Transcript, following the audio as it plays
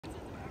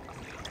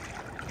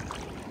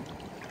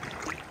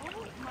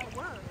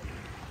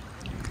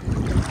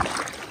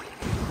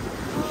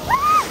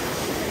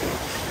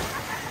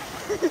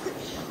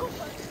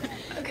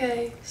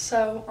Okay,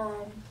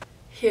 so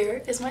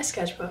here is my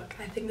sketchbook.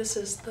 I think this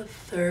is the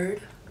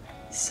third.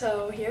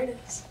 So here it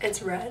is.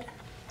 It's red.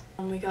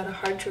 We got a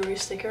hard jewelry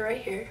sticker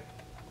right here.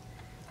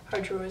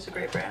 Hard jewelry is a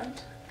great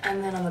brand.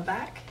 And then on the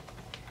back,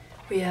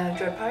 we have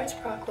Dread Pirates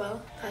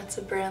Brockwell. That's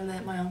a brand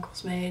that my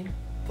uncles made,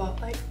 but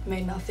like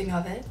made nothing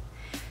of it.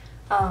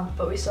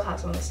 But we still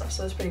have some of the stuff,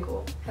 so it's pretty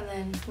cool. And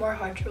then more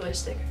hard jewelry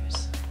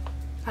stickers.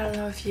 I don't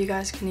know if you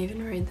guys can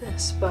even read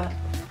this, but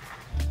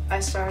I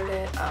started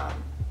it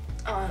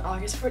on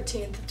August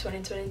 14th of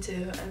 2022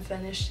 and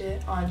finished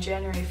it on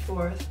January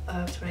 4th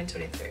of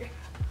 2023.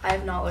 I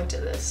have not looked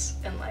at this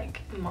in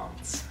like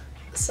months.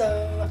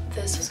 So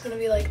this was gonna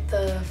be like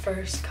the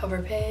first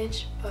cover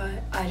page,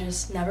 but I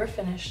just never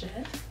finished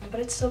it. But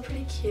it's still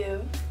pretty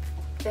cute.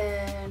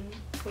 Then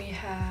we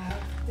have,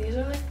 these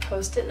are like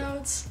post-it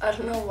notes. I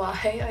don't know why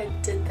I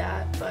did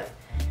that, but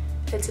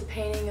it's a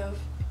painting of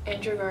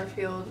Andrew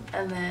Garfield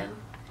and then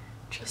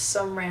just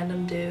some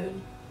random dude,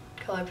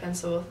 color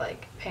pencil with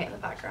like paint in the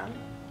background.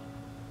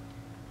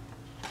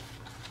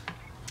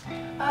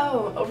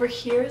 Oh, over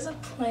here is a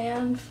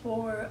plan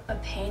for a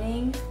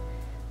painting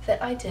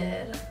that I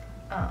did.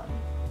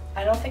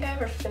 I don't think I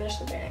ever finished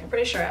the painting. I'm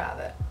pretty sure I have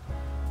it.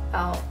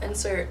 I'll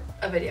insert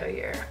a video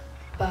here,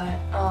 but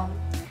I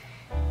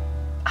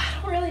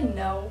don't really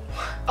know.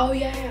 Oh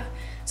yeah.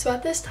 So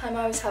at this time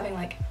I was having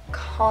like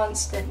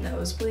constant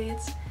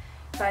nosebleeds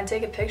and I'd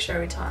take a picture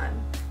every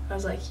time. I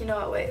was like, you know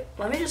what, wait,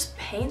 let me just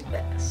paint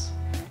this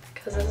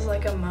because this is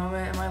like a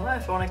moment in my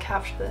life. I want to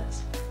capture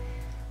this.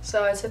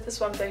 So I took this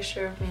one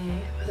picture of me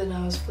with a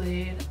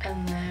nosebleed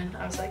and then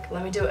I was like,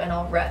 let me do it in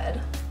all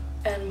red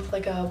and with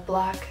like a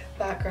black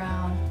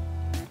background.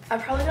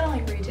 I'm probably gonna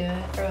like redo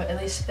it or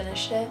at least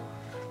finish it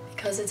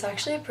because it's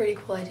actually a pretty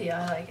cool idea.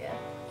 I like it.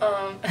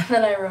 And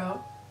then I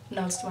wrote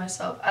notes to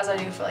myself, as I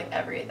do for like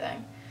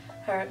everything.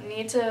 I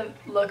need to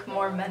look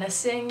more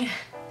menacing,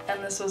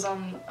 and this was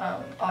on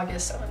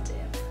August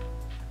 17th.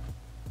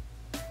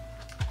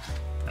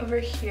 Over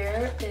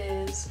here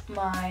is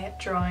my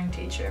drawing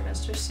teacher,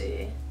 Mr.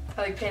 C.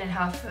 I like painted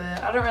half of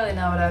it. I don't really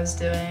know what I was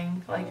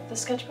doing. Like the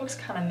sketchbook's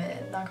kind of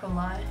mid, not gonna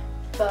lie.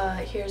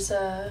 But here's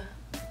a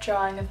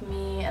drawing of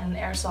me and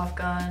an airsoft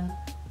gun.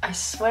 I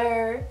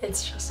swear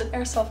it's just an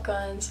airsoft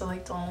gun, so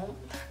like don't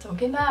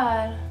get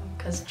mad,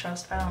 because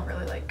trust, I don't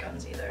really like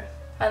guns either.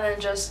 And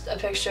then just a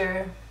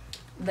picture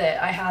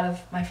that I had of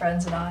my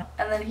friends and I.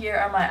 And then here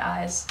are my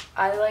eyes.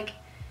 I like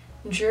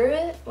drew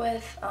it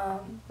with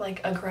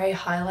like a gray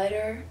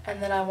highlighter,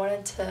 and then I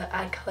wanted to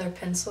add colored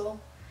pencil,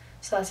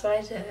 so that's what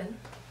I did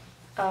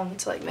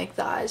to like make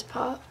the eyes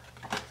pop.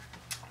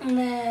 And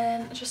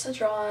then just a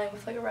drawing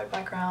with like a red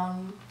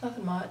background,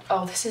 nothing much.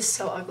 Oh, this is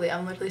so ugly,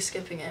 I'm literally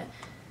skipping it.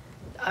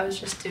 I was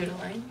just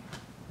doodling.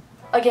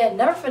 Again,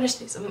 never finished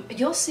these.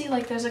 You'll see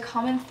like there's a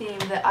common theme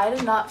that I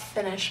did not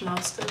finish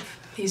most of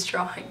these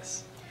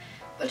drawings,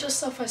 but just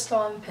stuff I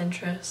saw on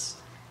Pinterest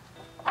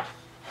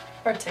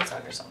or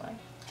TikTok or something.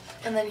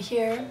 And then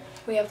here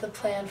we have the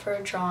plan for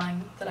a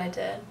drawing that I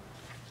did.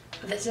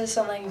 This is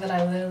something that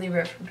I literally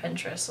ripped from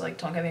Pinterest, so like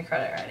don't give me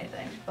credit or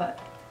anything, but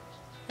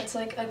it's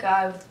like a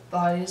guy with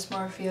body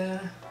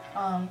dysmorphia.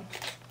 And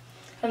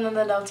then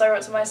the notes I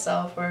wrote to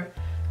myself were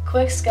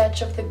quick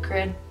sketch of the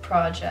grid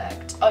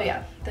project. Oh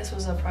yeah, this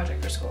was a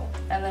project for school.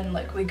 And then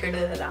like we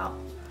gridded it out.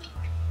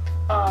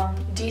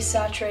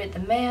 Desaturate the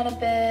man a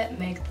bit,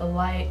 make the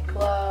light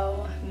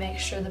glow, make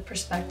sure the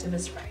perspective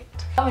is right.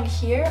 Oh, and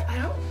here, I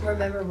don't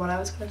remember what I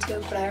was gonna do,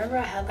 but I remember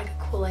I had like a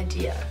cool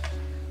idea.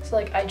 So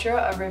like I drew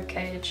a rib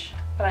cage,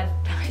 but I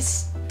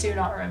do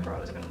not remember what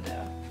I was gonna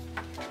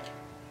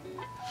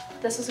do.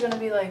 This is gonna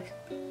be like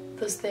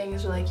those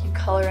things where like you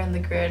color in the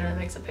grid and it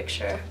makes a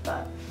picture,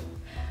 but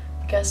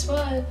guess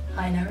what?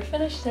 I never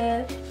finished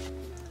it.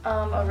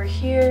 Over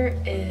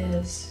here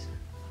is,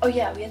 oh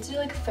yeah, we had to do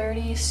like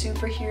 30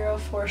 superhero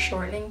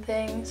foreshortening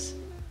things.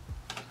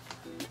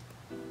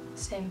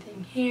 Same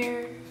thing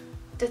here.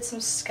 Did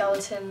some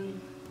skeleton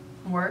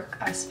work,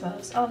 I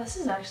suppose. Oh, this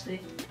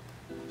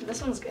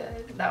one's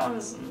good. That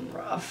one's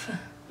rough.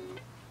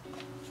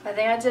 I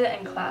think I did it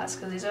in class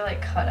because these are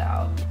like cut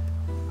out.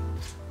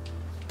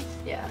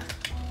 Yeah,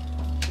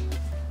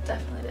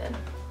 definitely did.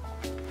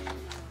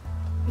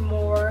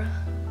 More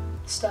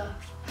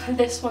stuff.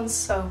 This one's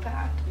so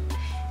bad.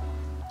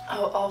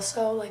 Oh,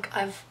 also, like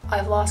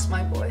I've lost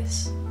my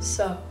voice,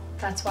 so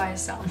that's why I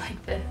sound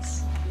like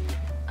this.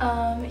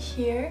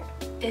 Here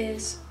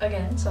is,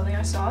 again, something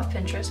I saw off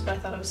Pinterest, but I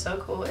thought it was so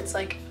cool. It's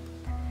like,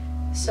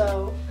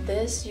 so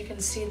this, you can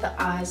see the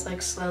eyes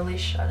like slowly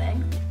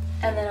shutting,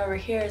 and then over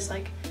here is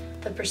like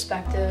the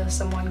perspective of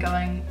someone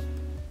going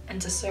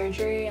into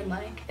surgery, and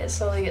like it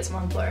slowly gets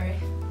more blurry.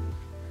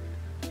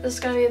 This is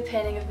gonna be a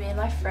painting of me and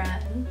my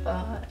friend,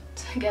 but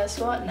guess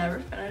what? Never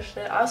finished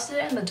it. I also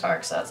did it in the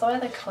dark, so that's why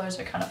the colors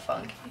are kind of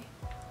funky.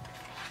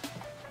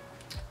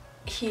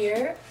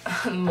 Here,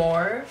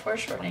 more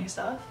foreshortening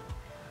stuff.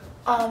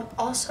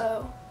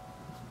 Also,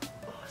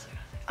 what was I gonna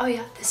say? Oh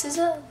yeah, this is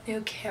a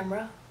new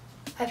camera.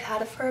 I've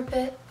had it for a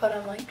bit, but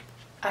I'm like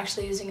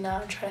actually using it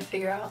now and trying to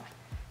figure out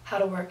how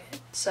to work it.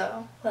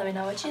 So let me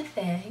know what you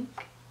think.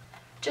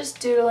 just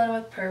doodling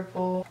with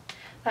purple.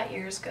 That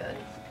year's good.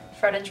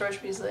 Fred and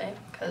George Weasley,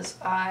 because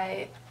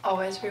I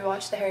always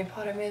rewatch the Harry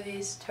Potter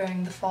movies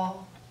during the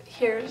fall.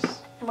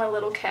 Here's my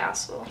little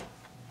castle.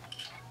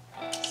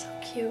 So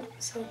cute,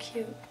 so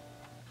cute.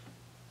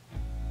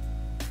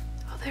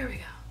 Oh, there we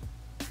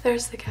go.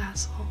 There's the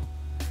castle.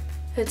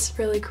 It's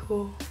really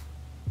cool.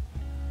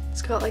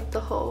 It's got like the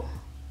whole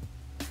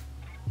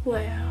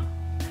layout.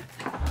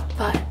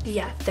 But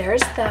yeah,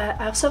 there's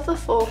that. I also have the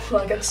full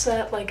Lego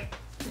set. Like,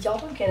 y'all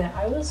don't get it.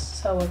 I was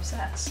so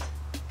obsessed.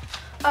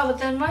 Oh, but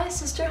then my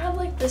sister had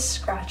like this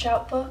scratch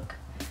out book,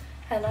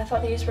 and I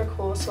thought these were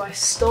cool, so I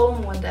stole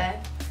them one day,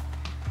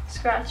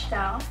 scratched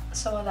out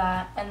some of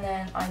that, and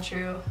then I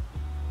drew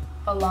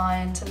a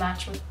lion to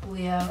match with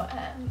Leo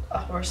and a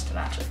horse to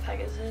match with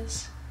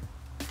Pegasus.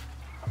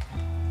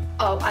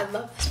 Oh, I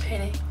love this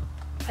painting.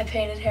 I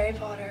painted Harry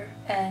Potter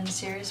and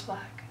Sirius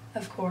Black,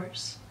 of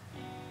course.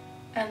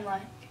 And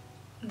like,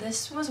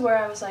 this was where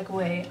I was like,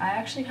 wait, I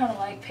actually kind of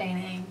like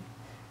painting.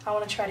 I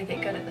want to try to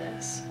get good at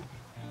this.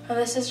 And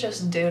this is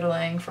just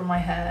doodling from my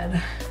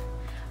head.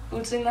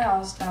 Bootsing the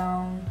house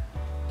down.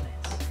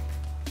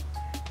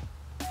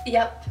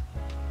 Yep,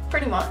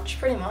 pretty much.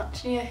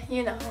 Yeah,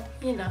 you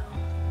know.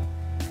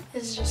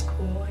 This is just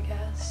cool, I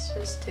guess,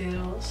 just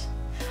doodles.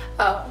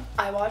 Oh,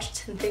 I watched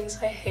 10 Things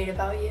I Hate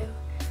About You.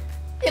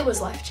 It was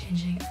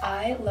life-changing.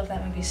 I love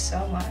that movie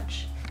so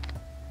much.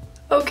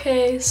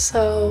 Okay,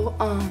 so,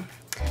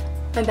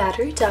 my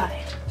battery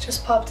died.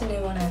 Just popped a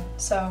new one in,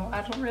 so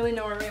I don't really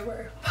know where we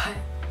were, but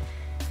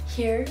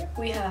here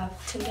we have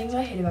 10 Things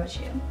I Hate About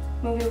You.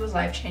 Movie was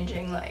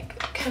life-changing, like,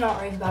 cannot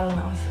rave about it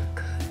enough.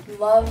 Good.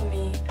 Love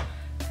me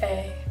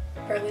a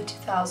early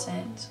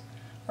 2000s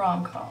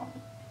rom-com.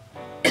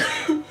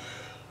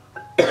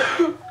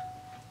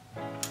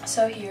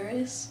 So here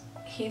is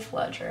Heath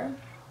Ledger.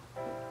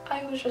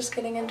 I was just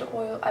getting into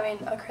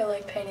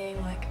acrylic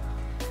painting, like,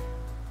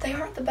 they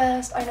aren't the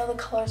best. I know the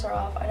colors are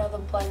off, I know the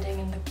blending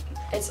and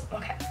it's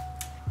okay.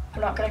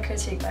 I'm not gonna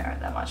critique my art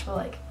that much, but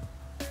like,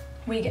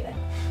 we get it.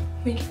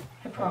 We get it,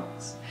 I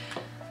promise.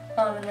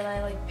 And then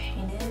I like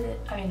painted it.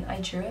 I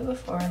drew it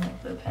before in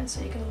like blue pen,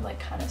 so you can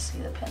like kind of see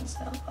the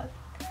pencil, but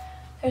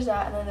there's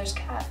that, and then there's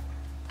Cat.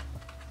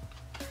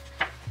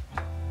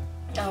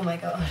 Oh my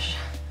gosh.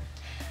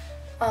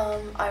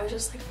 I was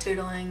just like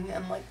doodling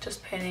and like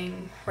just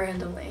painting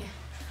randomly,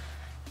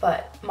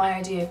 but my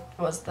idea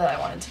was that I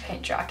wanted to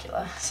paint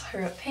Dracula, so I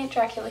wrote paint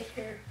Dracula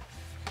here.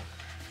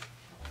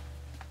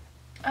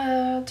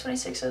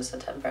 26th of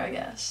September, I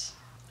guess.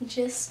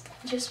 Just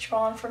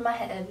drawn from my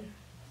head.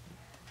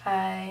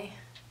 I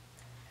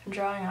am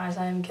drawing eyes.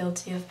 I am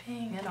guilty of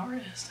being an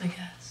artist, I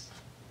guess.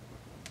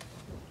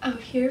 Oh,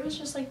 here was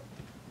just like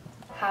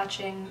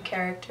hatching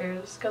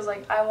characters, because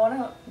like I want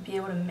to be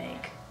able to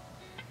make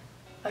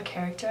a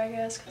character, I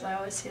guess, because I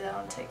always see that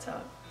on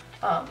TikTok.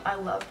 I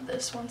love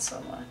this one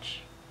so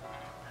much.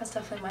 That's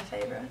definitely my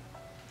favorite.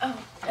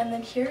 Oh, and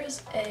then here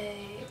is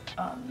a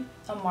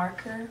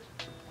marker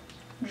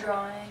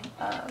drawing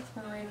of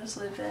Remus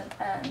Lupin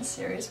and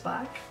Sirius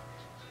Black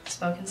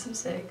smoking some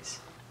cigs,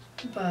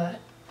 but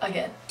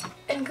again,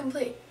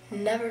 incomplete,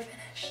 never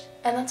finished,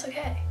 and that's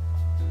okay.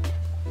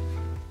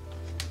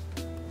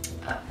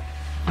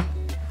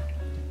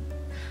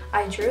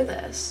 I drew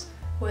this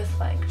with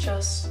like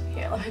just,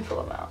 here, let me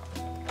pull them out.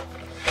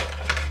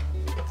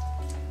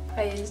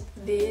 I used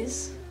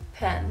these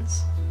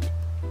pens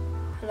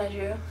and I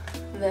drew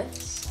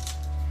this.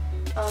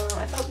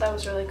 I thought that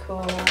was really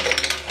cool.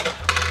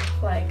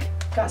 Like,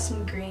 got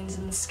some greens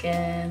in the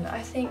skin.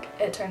 I think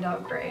it turned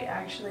out great,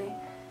 actually.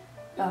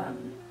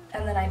 And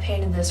then I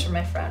painted this for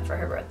my friend for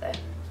her birthday.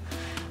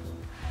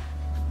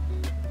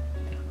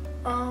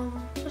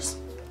 Just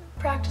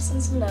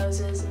practicing some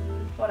noses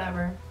and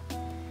whatever.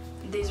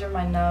 These are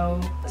my no,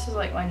 this is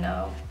like my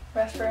no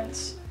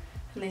reference,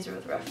 and these are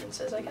with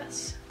references, I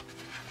guess.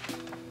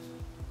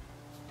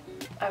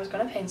 I was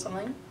gonna paint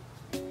something.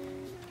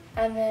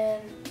 And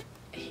then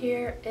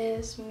here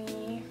is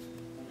me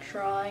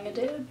drawing a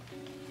dude.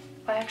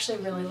 I actually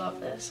really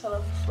love this. I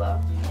love the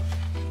flow.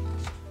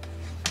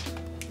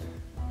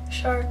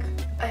 Shark.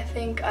 I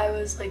think I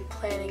was like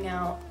planning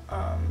out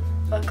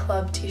a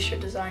club t-shirt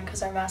design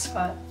because our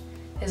mascot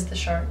is the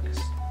Sharks.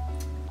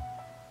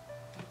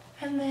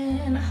 And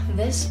then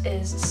this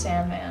is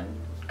Sandman,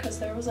 because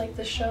there was like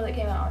this show that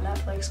came out on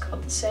Netflix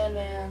called The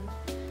Sandman,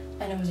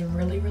 and it was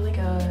really, really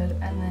good.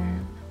 And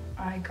then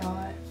I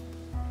got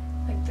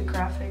like the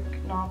graphic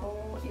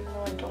novel, even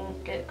though I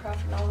don't get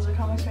graphic novels or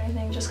comics or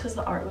anything, just because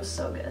the art was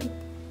so good.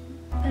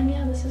 And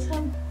yeah, this is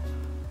him.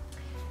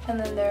 And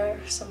then there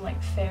are some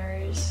like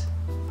fairies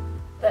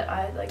that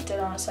I like did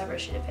on a separate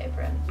sheet of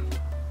paper and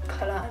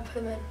cut out and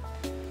put them in.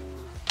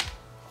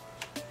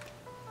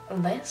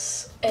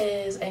 This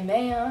is a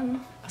man,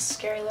 a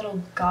scary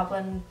little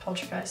goblin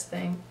poltergeist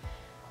thing.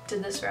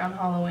 Did this around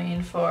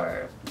Halloween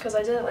because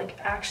I did it like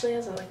actually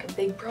as a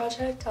big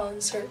project. I'll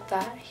insert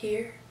that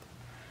here.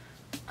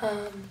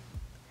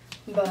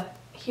 But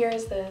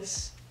here's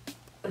this.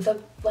 The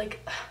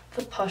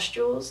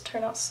pustules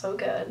turn out so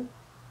good.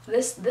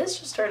 This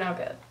just turned out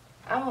good.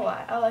 I don't know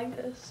why, I like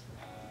this.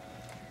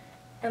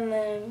 And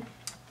then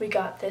we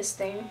got this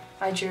thing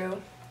I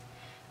drew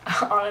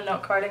on a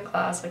note card in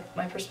class, like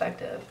my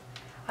perspective.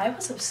 I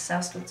was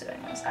obsessed with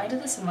doing this. I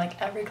did this in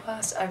like every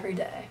class, every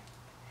day.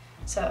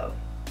 So,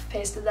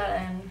 pasted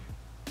that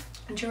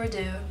in, drew a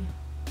dude.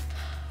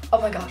 Oh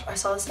my gosh, I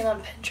saw this thing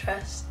on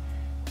Pinterest,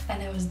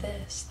 and it was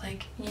this.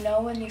 Like, you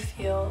know when you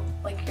feel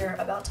like you're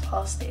about to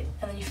fall asleep,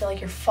 and then you feel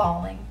like you're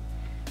falling?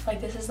 Like,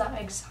 this is that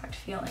exact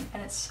feeling,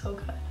 and it's so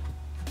good.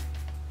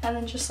 And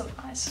then just some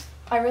eyes.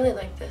 I really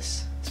like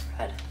this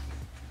spread.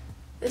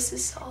 This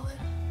is solid.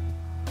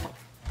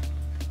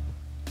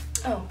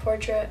 Oh,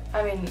 project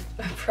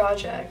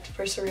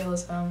for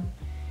surrealism.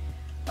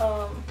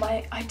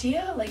 My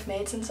idea like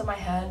made sense in my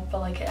head,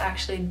 but like it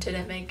actually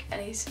didn't make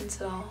any sense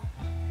at all.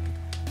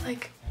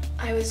 Like,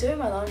 I was doing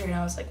my laundry and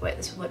I was like, wait,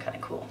 this would look kind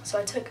of cool. So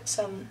I took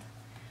some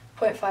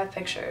 0.5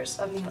 pictures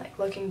of me like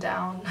looking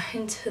down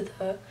into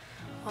the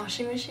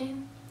washing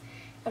machine,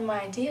 and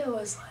my idea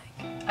was like,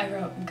 I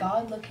wrote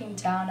God looking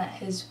down at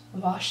his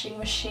washing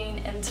machine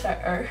into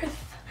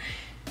earth.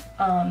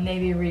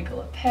 Maybe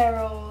regal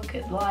apparel,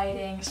 good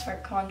lighting,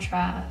 stark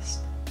contrast,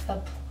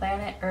 the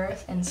planet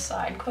Earth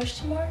inside,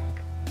 question mark?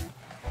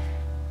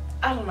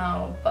 I don't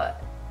know,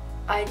 but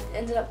I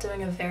ended up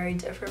doing a very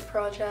different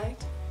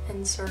project,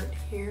 insert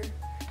here,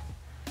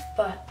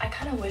 but I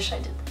kind of wish I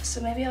did this,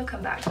 so maybe I'll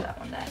come back to that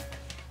one day.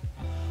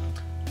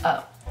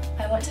 Oh,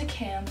 I went to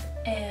camp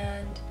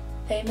and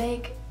they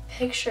make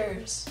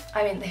pictures,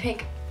 they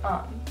make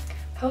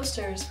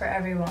posters for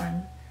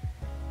everyone,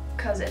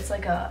 because it's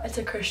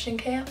a Christian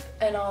camp,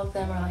 and all of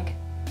them are like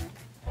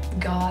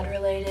God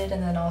related,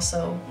 and then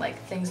also like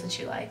things that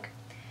you like.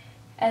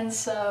 And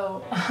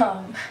so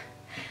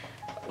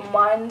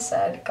mine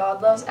said,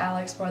 God loves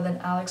Alex more than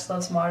Alex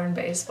loves modern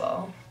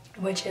baseball,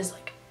 which is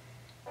like,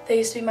 they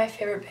used to be my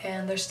favorite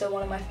band, they're still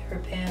one of my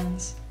favorite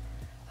bands.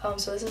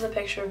 So this is a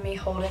picture of me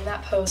holding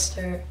that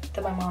poster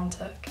that my mom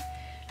took,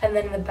 and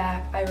then in the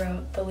back I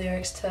wrote the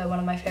lyrics to one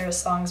of my favorite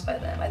songs by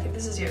them. I think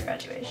this is your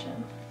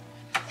graduation.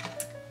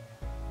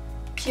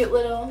 Cute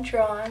little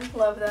drawing,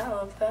 love that,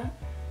 love that.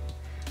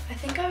 I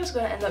think I was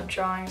going to end up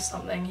drawing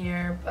something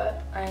here,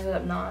 but I ended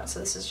up not, so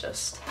this is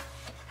just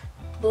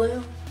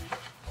blue.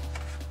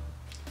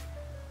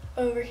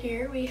 Over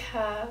here we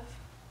have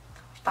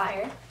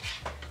fire.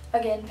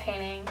 Again,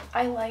 painting.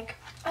 I like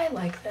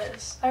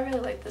this. I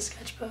really like this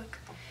sketchbook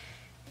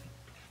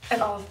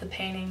and all of the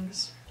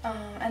paintings.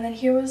 And then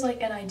here was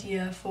like an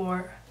idea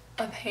for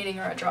a painting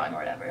or a drawing or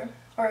whatever,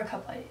 or a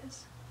couple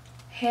ideas.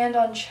 Hand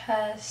on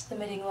chest,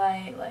 emitting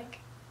light, like,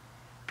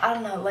 I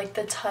don't know, like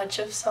the touch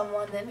of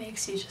someone that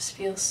makes you just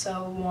feel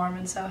so warm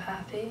and so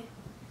happy,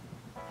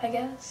 I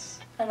guess.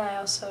 And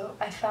I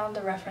found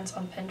a reference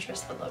on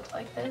Pinterest that looked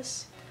like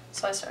this,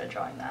 so I started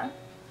drawing that.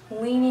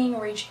 Leaning,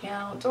 reaching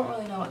out, don't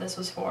really know what this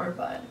was for,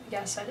 but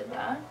yes, I did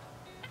that.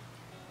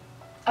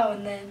 Oh,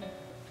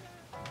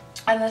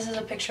 and this is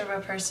a picture of a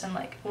person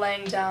like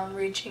laying down,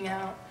 reaching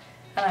out,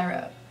 and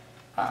I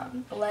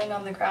wrote, laying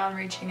on the ground,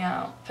 reaching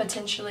out,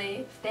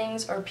 potentially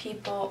things or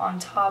people on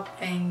top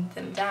weighing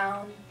them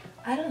down.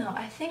 I don't know,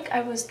 I think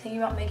I was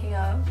thinking about making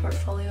a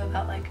portfolio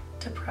about like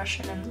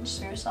depression and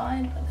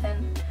suicide, but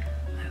then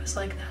I was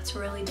like, that's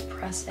really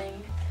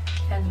depressing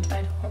and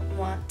I don't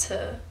want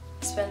to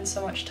spend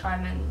so much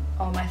time and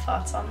all my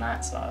thoughts on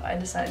that, so I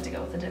decided to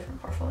go with a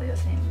different portfolio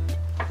theme.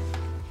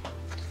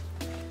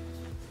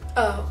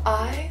 Oh,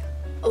 I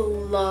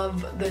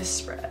love this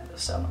spread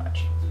so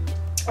much.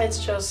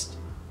 It's just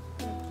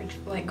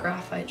like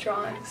graphite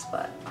drawings,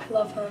 but I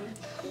love them.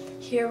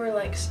 Here were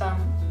like some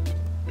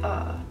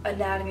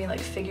anatomy, like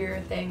figure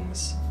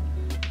things,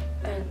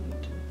 and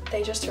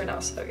they just turned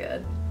out so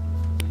good.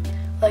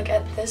 Like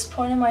at this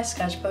point in my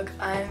sketchbook,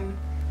 I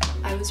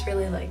was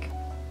really like,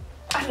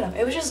 I don't know,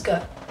 it was just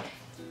good.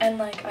 And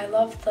like I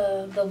love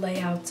the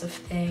layouts of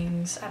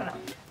things. I don't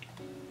know.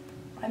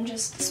 I'm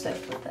just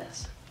spiffed with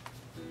this.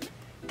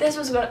 This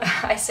was gonna,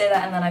 I say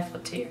that and then I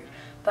flip to here,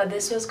 but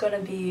this was gonna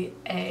be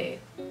a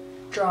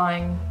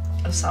drawing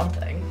of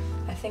something.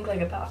 I think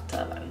like a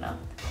bathtub, I don't know.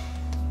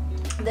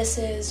 This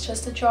is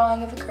just a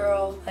drawing of a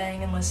girl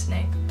laying and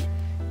listening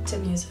to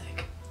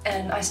music,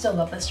 and I still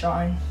love this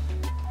drawing.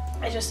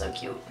 It's just so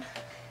cute.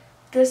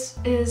 This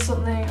is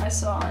something I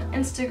saw on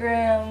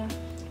Instagram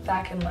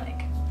back in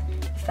like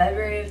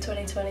February of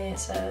 2020. It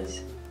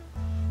says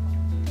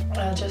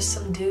just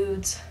some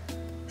dudes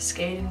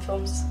skating,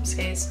 films some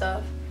skate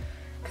stuff,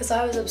 because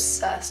I was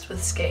obsessed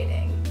with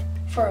skating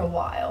for a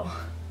while.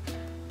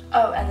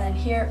 Oh, and then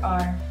here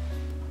are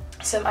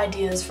some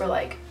ideas for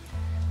like,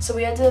 so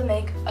we had to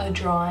make a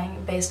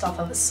drawing based off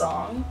of a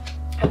song,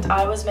 and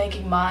I was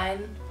making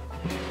mine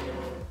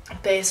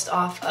based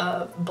off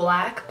of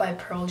Black by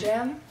Pearl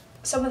Jam.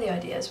 Some of the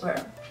ideas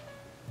were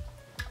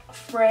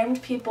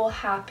framed people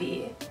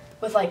happy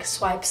with like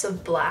swipes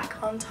of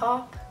black on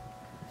top,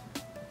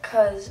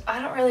 because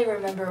I don't really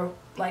remember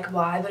like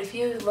why, but if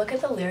you look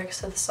at the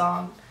lyrics of the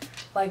song,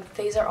 like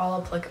these are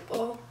all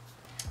applicable.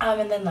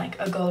 And then like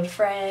a gold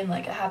frame,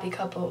 like a happy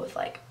couple with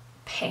like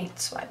paint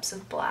swipes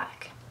of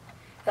black.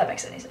 If that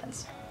makes any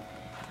sense.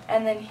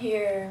 And then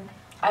here,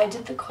 I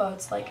did the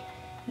quotes like,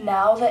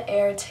 now the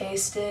air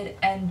tasted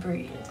and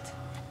breathed.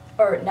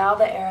 Or now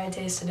the air I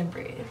tasted and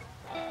breathed.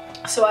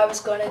 So I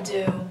was going to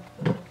do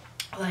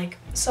like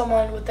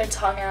someone with their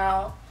tongue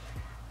out,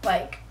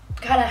 like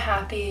kind of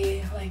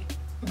happy, like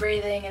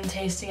breathing and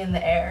tasting in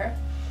the air.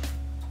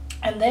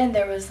 And then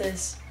there was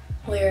this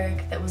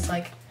lyric that was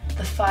like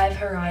the 5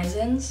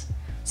 horizons.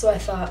 So I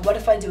thought, what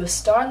if I do a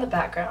star in the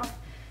background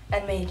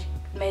and made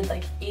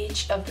like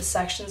each of the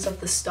sections of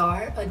the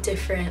star a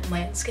different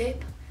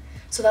landscape?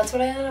 So that's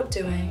what I ended up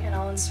doing, and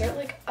I'll insert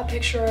like a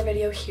picture or a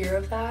video here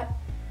of that.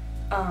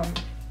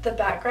 The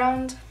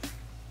background,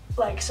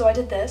 like, so I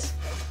did this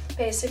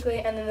basically,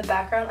 and then the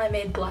background I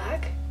made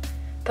black,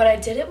 but I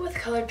did it with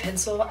colored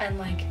pencil, and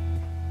like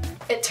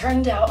it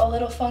turned out a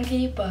little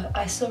funky, but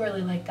I still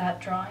really like that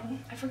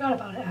drawing. I forgot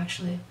about it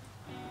actually.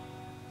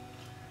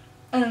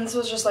 And this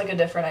was just like a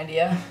different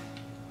idea.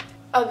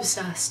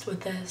 Obsessed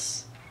with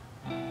this.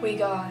 We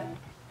got,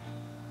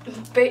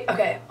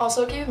 okay,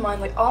 also keep in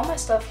mind like all my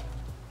stuff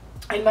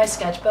in my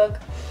sketchbook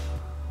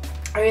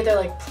are either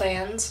like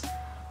plans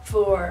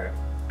for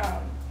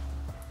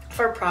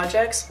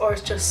projects or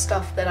it's just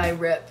stuff that I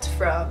ripped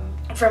from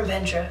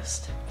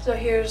Pinterest. So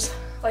here's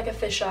like a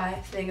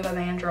fisheye thing of a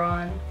man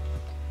drawn,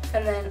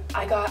 and then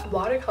I got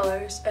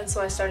watercolors, and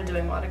so I started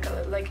doing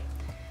watercolor. Like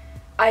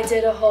I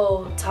did a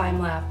whole time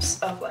lapse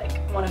of like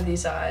one of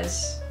these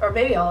eyes, or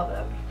maybe all of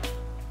them.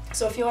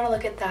 So if you want to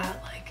look at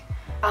that, like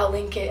I'll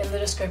link it in the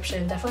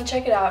description. Definitely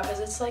check it out, because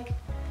it's like,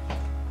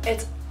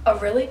 it's a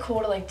really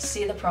cool to like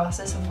see the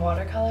process of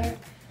watercolor.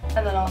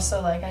 And then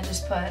also like I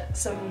just put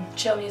some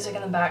chill music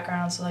in the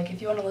background, so like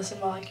if you want to listen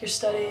while like you're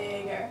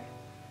studying, or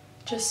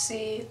just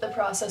see the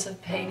process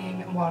of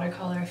painting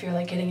watercolor if you're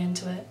like getting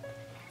into it.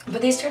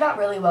 But these turned out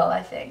really well,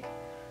 I think,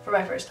 for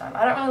my first time.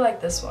 I don't really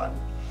like this one,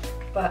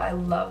 but I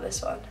love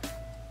this one.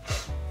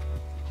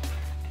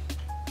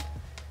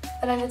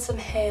 And I did some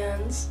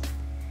hands,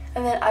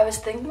 and then I was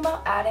thinking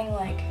about adding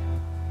like,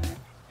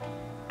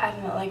 I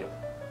don't know, like,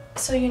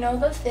 so you know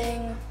the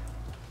thing,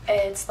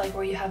 it's like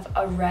where you have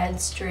a red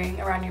string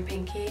around your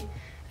pinky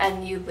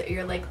and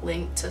you're like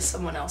linked to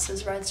someone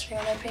else's red string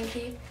on their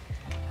pinky.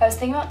 I was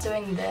thinking about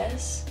doing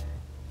this,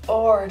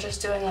 or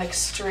just doing like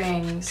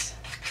strings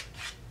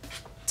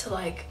to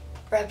like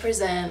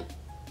represent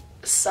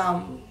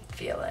some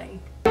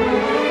feeling.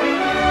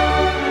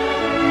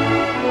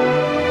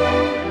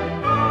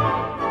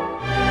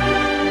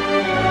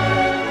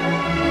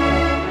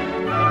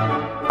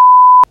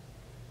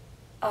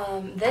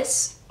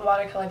 This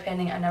watercolor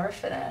painting I never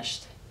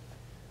finished.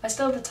 I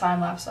still have the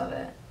time lapse of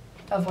it,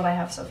 of what I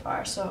have so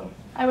far, so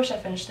I wish I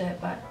finished it,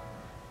 but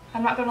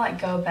I'm not gonna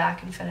like go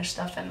back and finish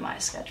stuff in my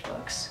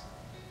sketchbooks.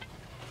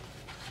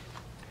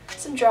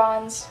 Some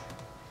drawings,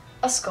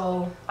 a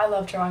skull. I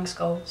love drawing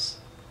skulls.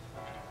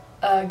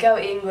 Go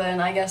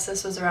England, I guess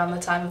this was around the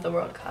time of the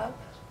World Cup.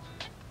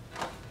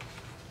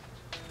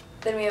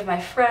 Then we have my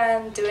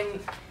friend doing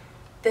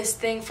this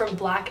thing from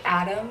Black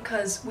Adam,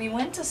 because we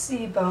went to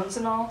see Bones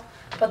and all,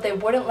 but they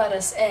wouldn't let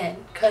us in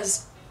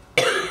because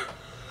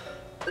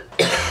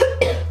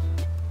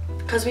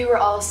we were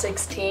all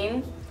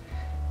 16,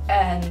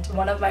 and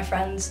one of my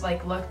friends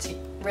like looked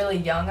really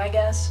young, I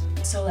guess.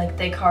 So like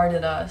they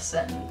carded us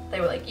and they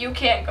were like, you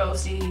can't go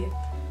see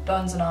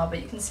Bones and all,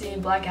 but you can see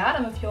Black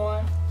Adam if you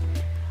want.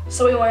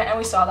 So we went and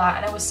we saw that,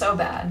 and it was so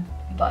bad,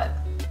 but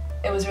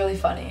it was really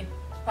funny.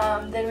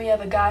 Then we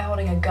have a guy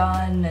holding a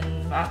gun,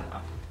 and I don't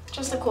know,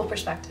 just a cool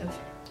perspective.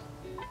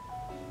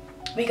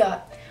 We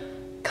got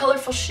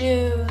colorful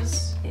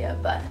shoes, yeah,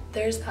 but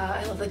there's that.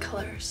 I love the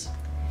colors.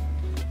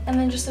 And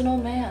then just an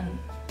old man.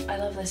 I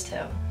love this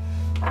too.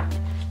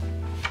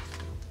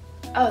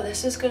 Oh,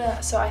 this is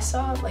gonna, so I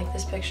saw like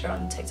this picture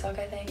on TikTok,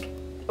 I think,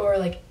 or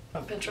like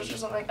on Pinterest or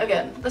something.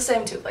 Again, the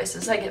same 2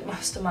 places I get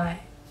most of my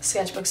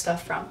sketchbook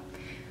stuff from.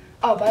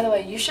 Oh, by the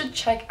way, you should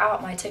check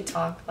out my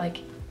TikTok, like,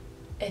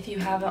 if you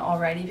haven't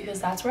already, because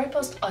that's where I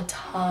post a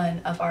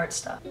ton of art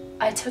stuff.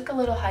 I took a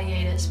little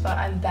hiatus, but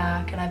I'm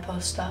back and I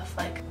post stuff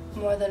like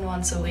more than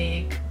once a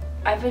week.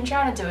 I've been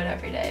trying to do it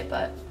every day,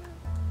 but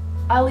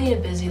I lead a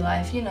busy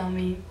life, you know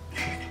me.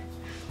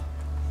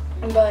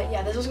 But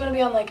yeah, this was gonna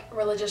be on like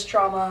religious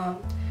trauma,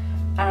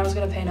 and I was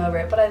gonna paint over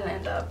it, but I didn't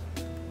end up.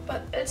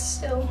 But it's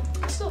still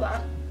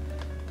that.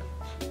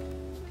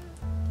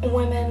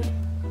 Women,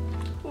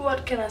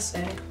 what can I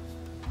say?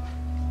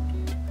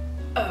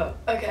 Oh,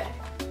 okay.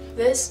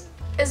 This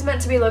is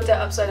meant to be looked at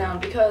upside down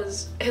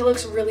because it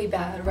looks really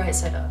bad right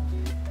side up.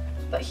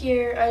 But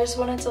here, I just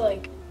wanted to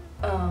like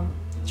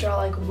draw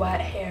like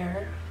wet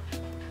hair.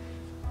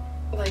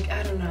 Like,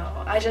 I don't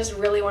know. I just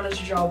really wanted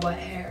to draw wet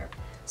hair.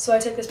 So I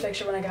took this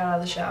picture when I got out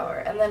of the shower,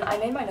 and then I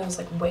made my nose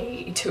like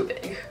way too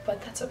big, but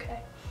that's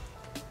okay.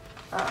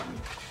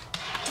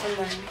 And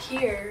then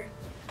here,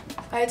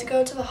 I had to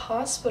go to the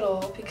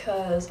hospital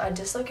because I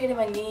dislocated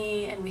my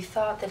knee, and we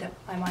thought that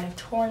I might have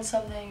torn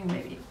something, or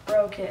maybe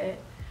broke it,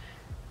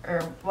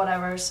 or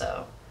whatever,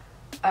 so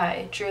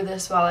I drew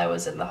this while I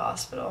was in the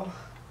hospital.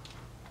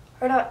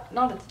 Or not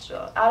at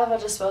the, out of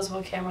a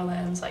disposable camera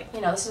lens, like,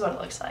 you know, this is what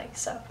it looks like,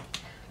 so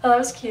Oh, that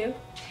was cute.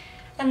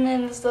 And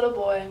then this little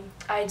boy,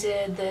 I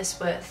did this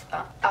with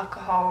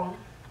alcohol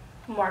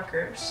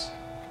markers,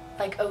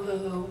 like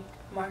Ohuhu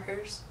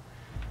markers.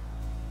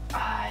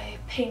 I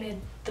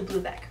painted the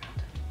blue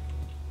background.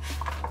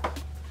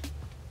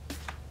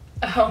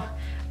 Oh,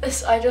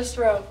 this I just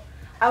wrote.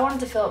 I wanted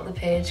to fill up the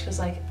page because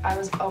like I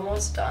was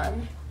almost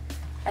done,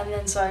 and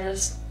then so I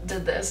just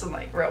did this and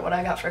like wrote what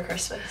I got for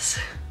Christmas.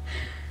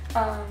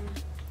 Oh,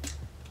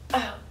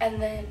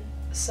 and then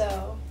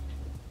so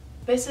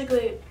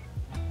basically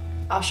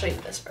I'll show you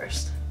this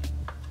first.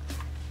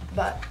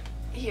 But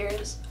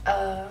here's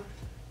a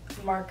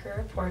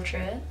marker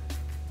portrait.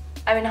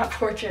 I mean, not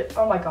portrait,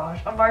 oh my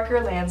gosh, a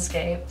marker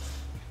landscape.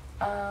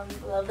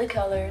 Lovely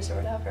colors or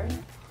whatever.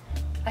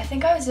 I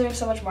think I was doing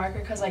so much marker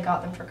because I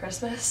got them for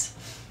Christmas.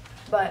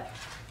 But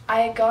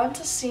I had gone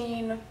to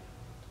see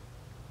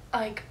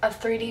like a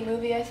 3D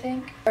movie, I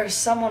think, or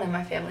someone in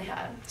my family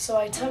had. So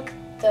I took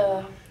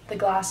the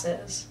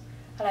glasses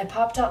and I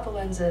popped out the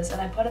lenses and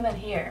I put them in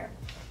here,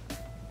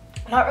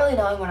 not really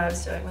knowing what I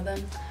was doing with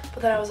them.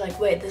 But then I was like,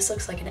 wait, this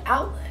looks like an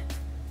outlet.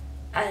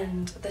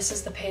 And this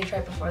is the page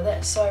right before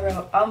this. So I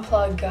wrote,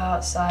 unplug, go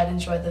outside,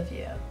 enjoy the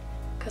view.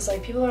 Because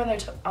like people are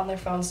on their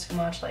phones too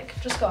much, like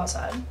just go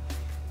outside.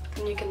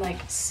 And you can like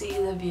see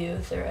the view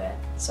through it.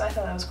 So I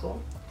thought that was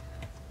cool.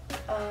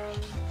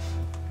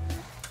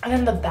 And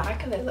then the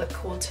back of it looked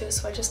cool too,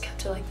 so I just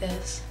kept it like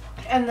this.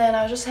 And then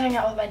I was just hanging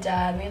out with my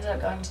dad. We ended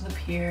up going to the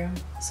pier.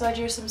 So I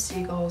drew some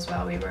seagulls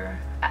while we were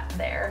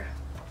there.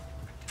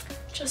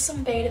 Just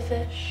some betta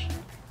fish.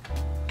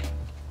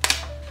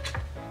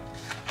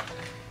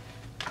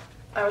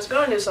 I was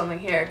going to do something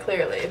here,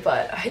 clearly,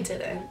 but I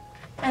didn't.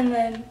 And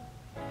then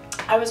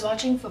I was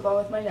watching football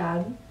with my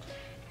dad,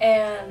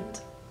 and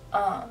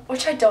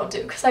which I don't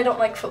do because I don't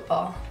like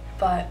football,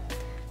 but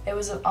it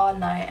was an odd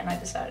night and I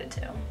decided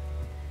to.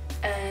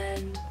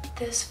 And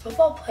this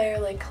football player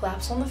like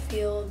collapsed on the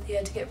field. He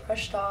had to get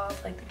brushed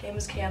off, like the game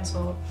was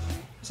canceled.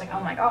 I was like, oh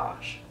my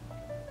gosh.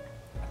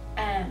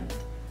 And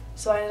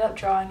so I ended up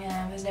drawing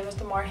him. His name was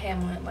Damar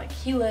Hamlin. Like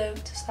he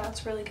lived, so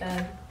that's really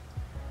good.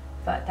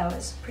 But that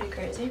was pretty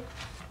crazy.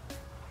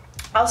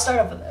 I'll start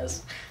off with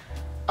this.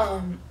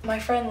 My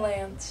friend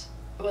Lance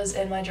was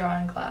in my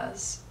drawing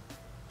class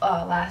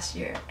last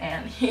year,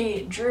 and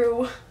he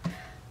drew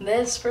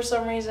this for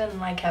some reason,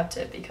 and I kept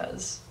it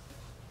because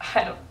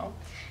I don't know.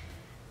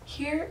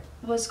 Here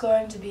was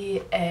going to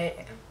be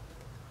a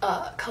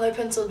color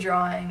pencil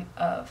drawing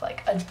of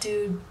like a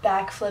dude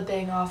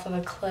backflipping off of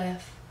a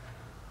cliff,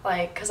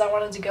 like because I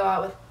wanted to go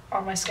out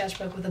on my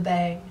sketchbook with a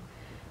bang.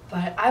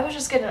 But I was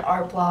just getting an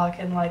art block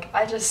and like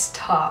I just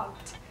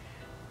stopped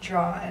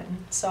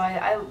drawing, so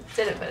I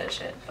didn't finish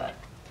it, but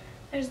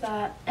there's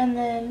that. And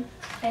then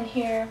in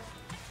here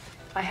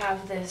I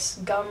have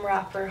this gum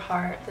wrapper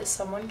heart that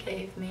someone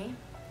gave me.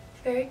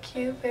 Very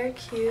cute, very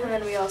cute. And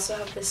then we also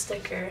have this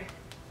sticker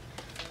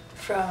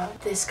from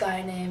this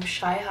guy named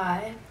Shy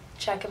High.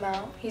 Check him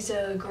out. He's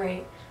a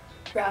great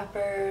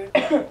rapper.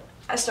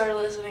 I started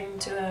listening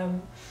to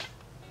him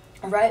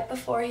right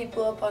before he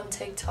blew up on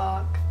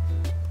TikTok.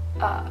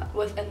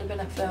 With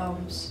independent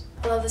films.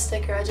 I love the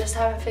sticker. I just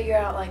haven't figured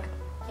out like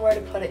where to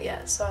put it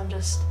yet, so I'm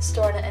just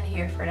storing it in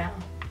here for now.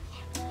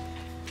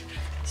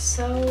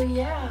 So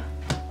yeah,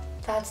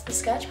 that's the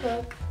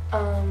sketchbook.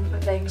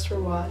 Thanks for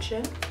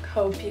watching.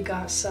 Hope you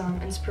got some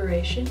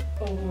inspiration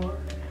or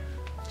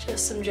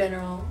just some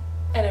general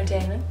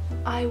entertainment.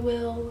 I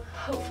will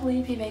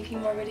hopefully be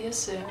making more videos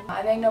soon.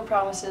 I make no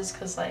promises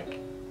because like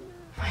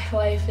my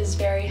life is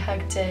very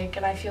hectic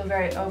and I feel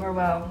very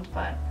overwhelmed,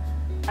 but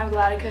I'm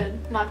glad I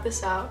could knock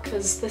this out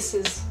because this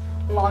is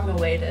long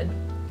awaited.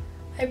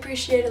 I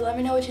appreciate it. Let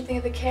me know what you think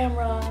of the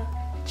camera.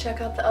 Check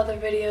out the other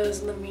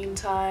videos in the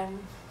meantime,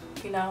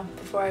 you know,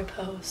 before I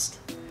post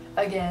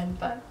again.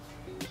 But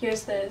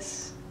here's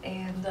this,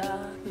 and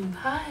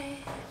bye.